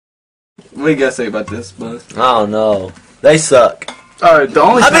What you gotta say about this, Buzz? I don't know. They suck. Alright, the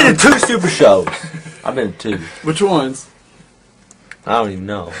only I've been to 2 super shows. I've been to 2. Which ones? I don't even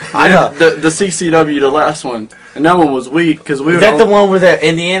know. I know the CCW, the last one, and that one was weak because we were. Is that the one with that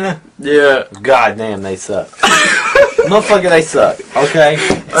Indiana? Yeah. God damn, they suck. Motherfucker, they suck. Okay.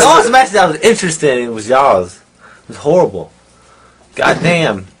 The only match that I was interested in was y'all's. It was horrible. God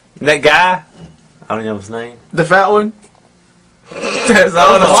damn. That guy. I don't know his name. The fat one. There's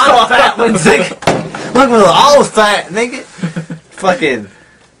all the fat ones. Look at all fat, nigga. Fucking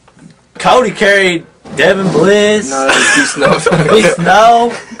Cody carried Devin Bliss. No, that's Beast Snow. Beast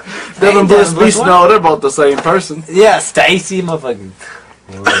Snow. Devin Bliss, Beast Snow, they're both the same person. Yeah, Stacy, motherfucking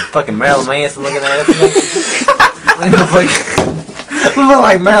fucking Marilyn Manson looking at us. Look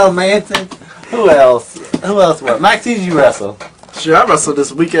like Marilyn Manson. Who else? Who else? What? Max, who did you wrestle? Sure, I wrestled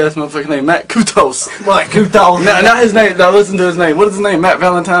this weak ass motherfucker named Matt Kutos. What? Kutos? No, not his name. Now listen to his name. What is his name? Matt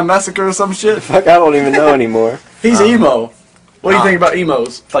Valentine Massacre or some shit? Fuck, I don't even know anymore. He's emo. What do you think about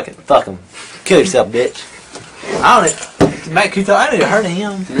emos? Fuck him. Kill yourself, bitch. I don't. Matt Kutos. I didn't heard of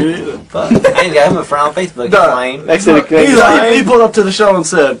him. Me neither. Fuck. I ain't got him a friend on Facebook. He's lame. Next to the He's like, he pulled up to the show and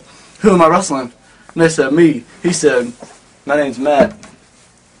said, "Who am I wrestling?" And they said, "Me." He said, "My name's Matt.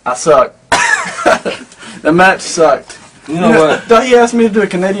 I suck." The match sucked. You know what? Thought he asked me to do a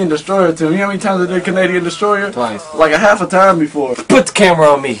Canadian Destroyer to him. You know how many times I did a Canadian Destroyer? Twice. Like a half a time before. Put the camera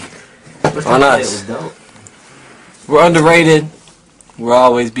on me. On us. We're underrated. We'll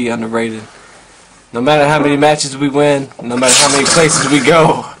always be underrated. No matter how many matches we win, no matter how many places we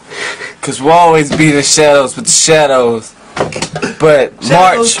go. Because we'll always be in the shadows with the shadows. But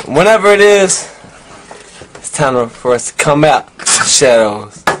March, whenever it is, it's time for us to come out the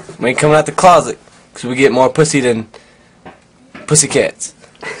shadows. We ain't coming out the closet. Because we get more pussy than pussycats.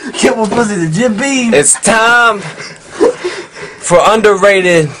 Get more pussy than Jim Beam. It's time for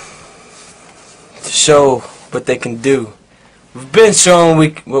underrated to show what they can do. We've been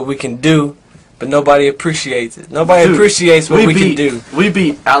showing what we can do, but nobody appreciates it. Nobody appreciates what we can do. We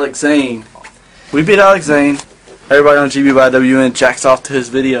beat Alex Zane. We beat Alex Zane. Everybody on GBYWN jacks off to his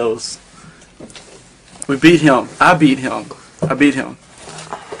videos. We beat him. I beat him. I beat him.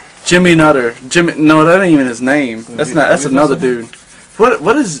 Jimmy Nutter. No, that ain't even his name. That's not. That's another dude.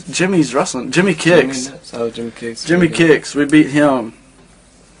 What is Jimmy's wrestling? Jimmy Kicks. Jimmy Kicks. Jimmy Kicks. We beat him.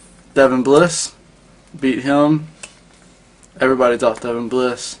 Devin Bliss. Beat him. Everybody's off Devin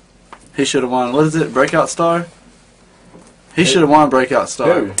Bliss. He should have won. What is it? Breakout Star? He should have won Breakout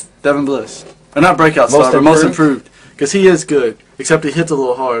Star. Who? Devin Bliss. Or not Breakout Star, but Most Improved. Because he is good. Except he hits a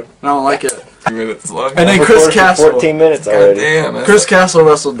little hard. And I don't like it. 2 minutes long. And then Chris Castle. 14 minutes already. Damn, Chris Castle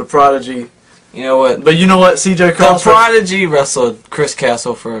wrestled the Prodigy. You know what? But you know what? CJ Cross. The Prodigy wrestled Chris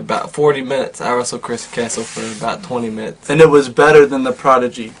Castle for about 40 minutes. I wrestled Chris Castle for about 20 minutes. And it was better than the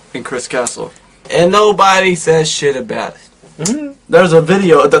Prodigy and Chris Castle. And nobody says shit about it. There's a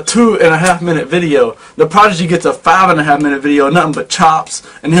video, the 2.5 minute video. The Prodigy gets a 5.5 minute video, nothing but chops,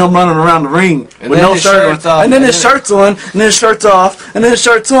 and him running around the ring with no shirt on. And then his shirt's on, and then his shirt's off, and then his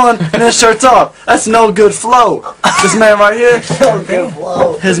shirt's on, and then his shirt's off. That's no good flow. This man right here,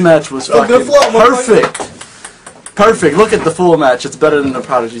 his match was fucking perfect. Perfect. Look at the full match. It's better than the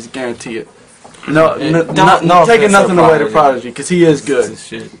Prodigy's, guarantee it. No, taking nothing away to Prodigy, because he is good.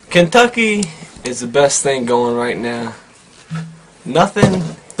 Kentucky is the best thing going right now. Nothing.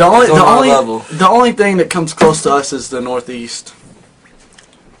 The only thing that comes close to us is the Northeast.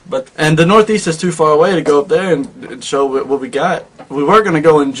 And the Northeast is too far away to go up there and show what we got. We were gonna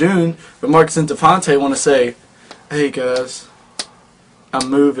go in June, but Mark Centofante want to say, "Hey guys, I'm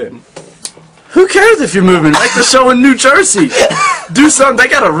moving." Who cares if you're moving? Make the show in New Jersey. Do something. They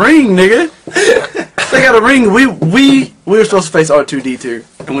got a ring, nigga. They got a ring. We were supposed to face R2D2,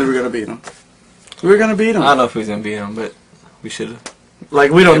 and we were gonna beat them. We were gonna beat them. I don't know if we was gonna beat them, but we should have.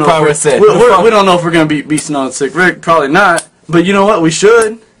 Like, we don't know. We don't know if we're gonna beat Snow and Sick Rick. Probably not. But you know what? We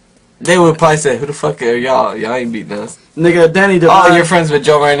should. They would probably say, "Who the fuck are y'all? Y'all ain't beating us." Nigga, Danny Devine. Oh, you're friends with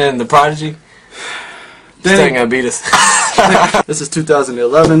Joe Rayner and the Prodigy? Still ain't gonna beat us. This is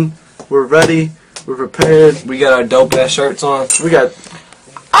 2011. We're ready. We're prepared. We got our dope ass shirts on. We got.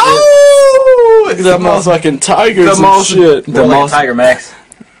 Oh! The motherfucking tigers and shit. The most Tiger Max.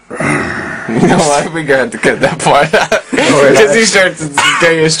 You know what? We're gonna have to cut that part out. Because these shirts,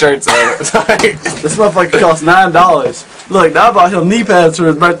 getting his shirts on it. This motherfucker cost $9. Look, I bought him knee pads for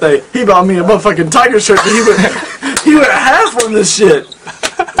his birthday. He bought me a motherfucking tiger shirt. He went half on this shit.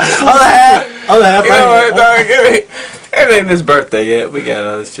 Other half. You know what, dog? It ain't his birthday yet. We got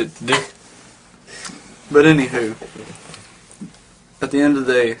other shit to do. But anywho, at the end of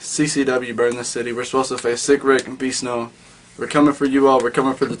the day, CCW burned the city. We're supposed to face Sick Rick and Beast Snow. We're coming for you all. We're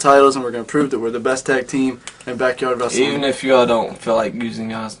coming for the titles, and we're going to prove that we're the best tag team in backyard wrestling. Even if you all don't feel like losing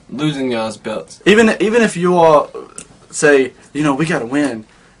y'all's belts. Even if you all say, you know, we got to win.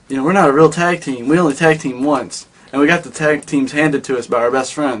 You know, we're not a real tag team. We only tag team once, and we got the tag teams handed to us by our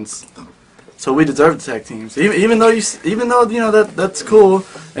best friends. So we deserve the tag teams. Even though you know that's cool,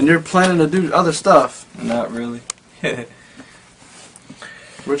 and you're planning to do other stuff. Not really.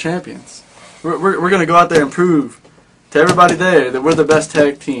 We're champions. We're gonna go out there and prove to everybody there that we're the best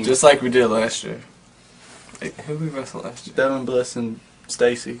tag team. Just like we did last year. Hey, who we wrestled last year? Devin Bliss and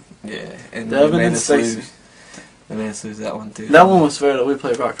Stacy. Yeah, and Devin and Stacy. They made us lose that one too. That one was fair. That we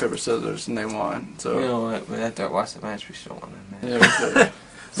played rock paper scissors and they won. So you know what? But after I watched the match, we should have won that match. Yeah, we could.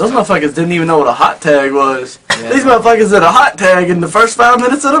 Those motherfuckers didn't even know what a hot tag was. Yeah. These motherfuckers did a hot tag in the first 5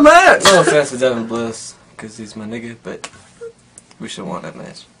 minutes of the match. No offense to Devin Bliss, because he's my nigga, but we should have won that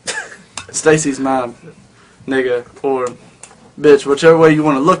match. Stacy's my nigga or bitch, whichever way you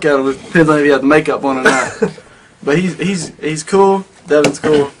want to look at him. It depends on if you have the makeup on or not. But he's cool. Devin's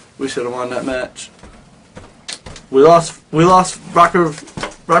cool. We should have won that match. We lost rock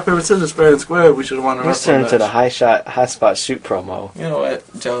paper scissors fair and square. We should have won the Let's wrestling turn match. to the high spot shoot promo. You know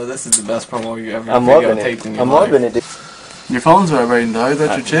what, Joe? This is the best promo you ever I'm loving it. I'm loving it. Your phone's vibrating, dog. Is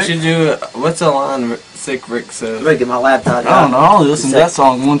that your chick? You should do what's the line Sick Rick says? I'm gonna get my laptop. I don't know. I only listened to that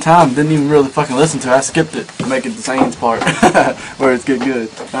song one time. Didn't even really fucking listen to it. I skipped it to make it the Saints part where it's get good.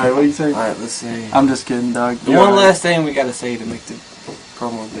 All right, what do you say? All right, let's see. I'm just kidding, dog. The one last thing we gotta say to make the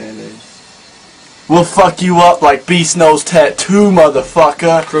promo badass. We'll fuck you up like Beast Nose Tattoo,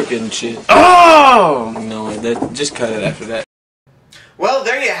 motherfucker. Crooked and shit. Oh! No, just cut it after that. Well,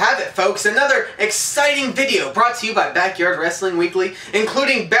 there you have it, folks. Another exciting video brought to you by Backyard Wrestling Weekly,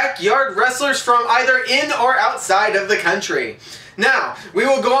 including backyard wrestlers from either in or outside of the country. Now, we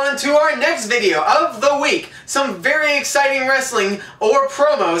will go on to our next video of the week. Some very exciting wrestling or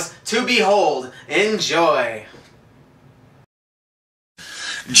promos to behold. Enjoy.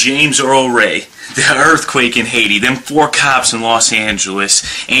 James Earl Ray, the earthquake in Haiti, them 4 cops in Los Angeles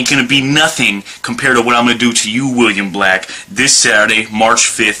ain't gonna be nothing compared to what I'm gonna do to you, William Black, this Saturday, March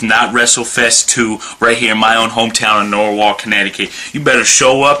 5th, not WrestleFest 2, right here in my own hometown of Norwalk, Connecticut. You better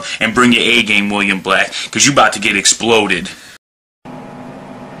show up and bring your A game, William Black, because you about to get exploded.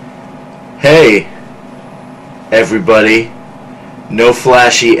 Hey, everybody. No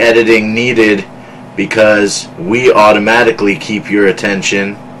flashy editing needed, because we automatically keep your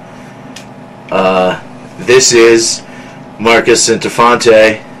attention. This is Marcus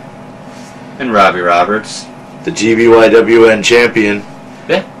Centofante And Robby Roberts. the GBYWN champion.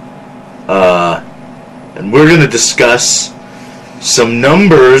 Yeah. And we're going to discuss some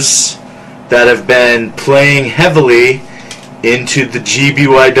numbers that have been playing heavily into the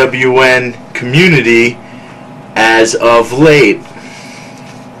GBYWN community as of late.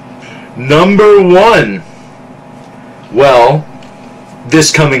 Number 1. Well,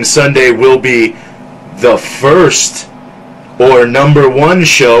 this coming Sunday will be the first or number 1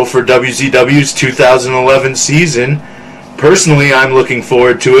 show for WCW's 2011 season. Personally, I'm looking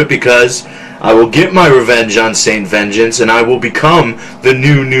forward to it because I will get my revenge on Saint Vengeance and I will become the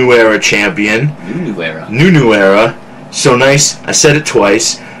new era champion. New era. New era. So nice. I said it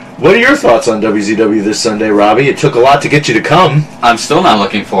twice. What are your thoughts on WCW this Sunday, Robbie? It took a lot to get you to come. I'm still not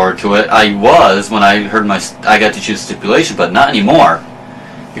looking forward to it. I was when I heard I got to choose stipulation, but not anymore.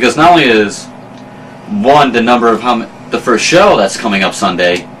 Because not only is 1 the number of the first show that's coming up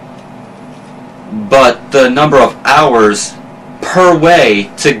Sunday, but the number of hours per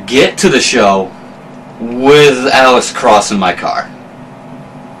way to get to the show with Alex Cross in my car.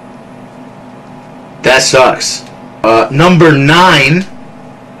 That sucks. Number 9.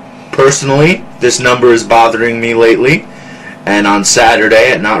 Personally, this number is bothering me lately. And on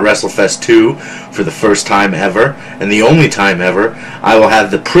Saturday at Not WrestleFest 2, for the first time ever, and the only time ever, I will have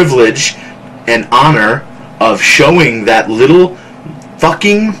the privilege and honor of showing that little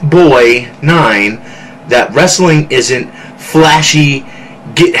fucking boy, 9, that wrestling isn't flashy,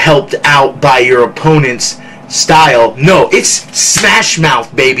 get helped out by your opponent's style. No, it's smash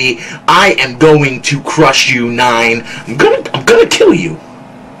mouth, baby. I am going to crush you, 9. I'm gonna kill you.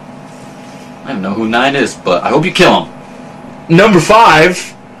 I don't know who 9 is, but I hope you kill him. Number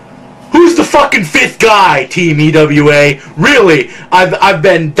 5. Who's the fucking 5th guy, Team EWA? Really, I've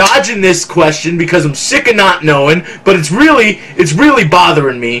been dodging this question because I'm sick of not knowing, but it's really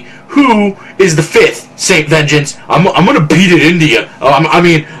bothering me. Who is the 5th Saint Vengeance? I'm gonna beat it into you. I'm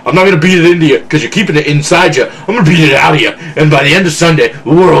not gonna beat it into you because you're keeping it inside you. I'm gonna beat it out of you, and by the end of Sunday, the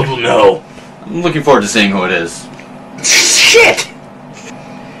world will know. I'm looking forward to seeing who it is. Shit!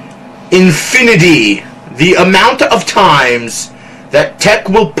 Infinity, the amount of times that Tech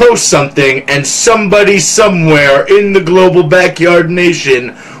will post something and somebody somewhere in the global backyard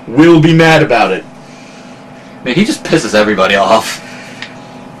nation will be mad about it. Man, he just pisses everybody off.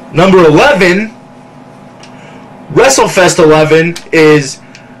 Number 11, WrestleFest 11 is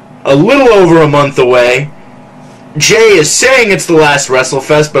a little over a month away. Jay is saying it's the last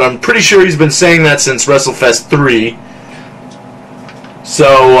WrestleFest, but I'm pretty sure he's been saying that since WrestleFest 3.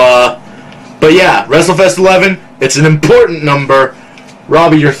 So, but yeah, WrestleFest 11, it's an important number.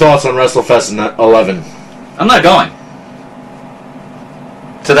 Robby, your thoughts on WrestleFest 11? I'm not going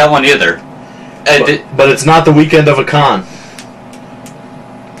to that one either. But it's not the weekend of a con.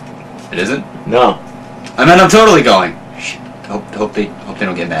 It isn't? No. I mean, I'm totally going. Hope they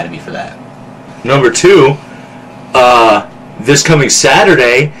don't get mad at me for that. Number 2, this coming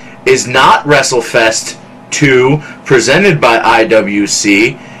Saturday is not WrestleFest 2 presented by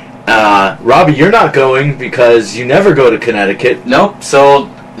IWC. Robby, you're not going because you never go to Connecticut. Nope. So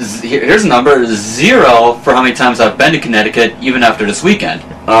here's a number 0 for how many times I've been to Connecticut, even after this weekend.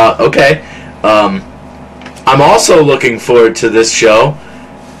 Okay. I'm also looking forward to this show.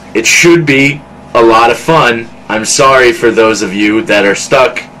 It should be a lot of fun. I'm sorry for those of you that are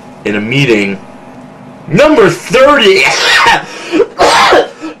stuck in a meeting. Number 30.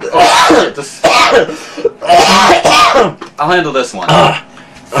 I'll handle this one.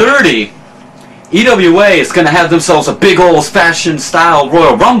 30. EWA is going to have themselves a big old-fashioned style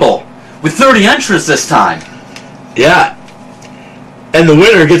Royal Rumble with 30 entrants this time. Yeah. And the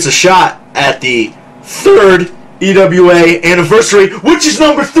winner gets a shot at the 3rd EWA anniversary, which is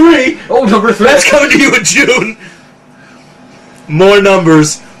number 3. Oh, number 3. That's coming to you in June. More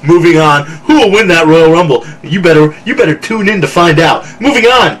numbers. Moving on. Who will win that Royal Rumble? You better tune in to find out. Moving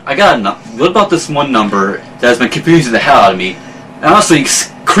on. I got enough. What about this one number that has been confusing the hell out of me? And honestly,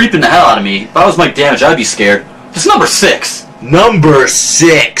 creeping the hell out of me. If I was Mike Damage, I'd be scared. It's number 6. Number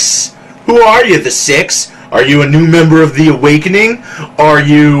 6. Who are you, the 6? Are you a new member of the Awakening? Are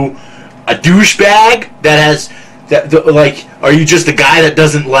you a douchebag that has... are you just a guy that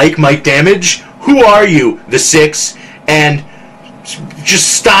doesn't like Mike Damage? Who are you, the 6? And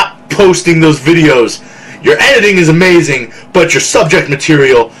just stop posting those videos. Your editing is amazing, but your subject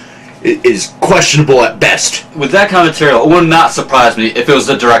material is questionable at best. With that kind of material, it would not surprise me if it was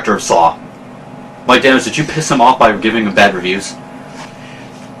the director of Saw. Mike Damage, did you piss him off by giving him bad reviews?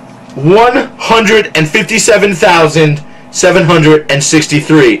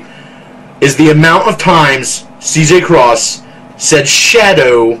 157,763 is the amount of times CJ Cross said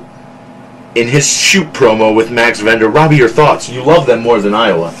shadow in his shoot promo with Max Vender. Robby, your thoughts? You love them more than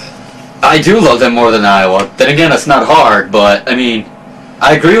Iowa. I do love them more than Iowa. Then again, it's not hard, but, I mean,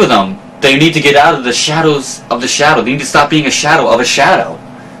 I agree with them. They need to get out of the shadows of the shadow. They need to stop being a shadow of a shadow.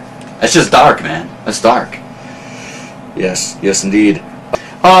 That's just dark, man. That's dark. Yes, yes indeed.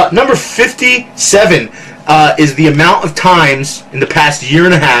 Number 57 is the amount of times in the past year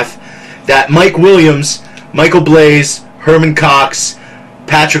and a half that Mike Williams, Michael Blaze, Herman Cox,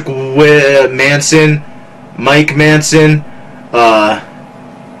 Patrick Manson, Mike Manson,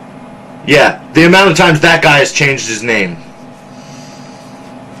 yeah, the amount of times that guy has changed his name.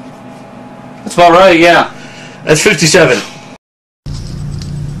 That's about right, yeah. That's 57.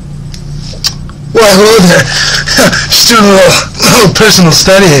 Well, hello there. Just doing a little personal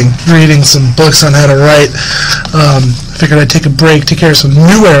studying, reading some books on how to write. Figured I'd take a break, take care of some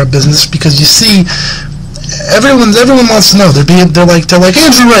new era business, because you see, everyone wants to know. They're like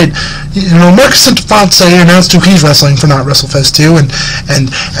Andrew Wright. You know, Marcus Centofante announced who he's wrestling for not WrestleFest 2, and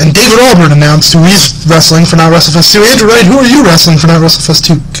David Auburn announced who he's wrestling for not WrestleFest 2. Andrew Wright, who are you wrestling for not WrestleFest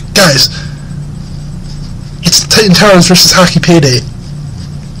 2? Guys, it's Titan Towers versus Hockey Payday.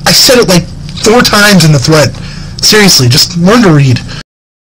 I said it like 4 times in the thread. Seriously, just learn to read.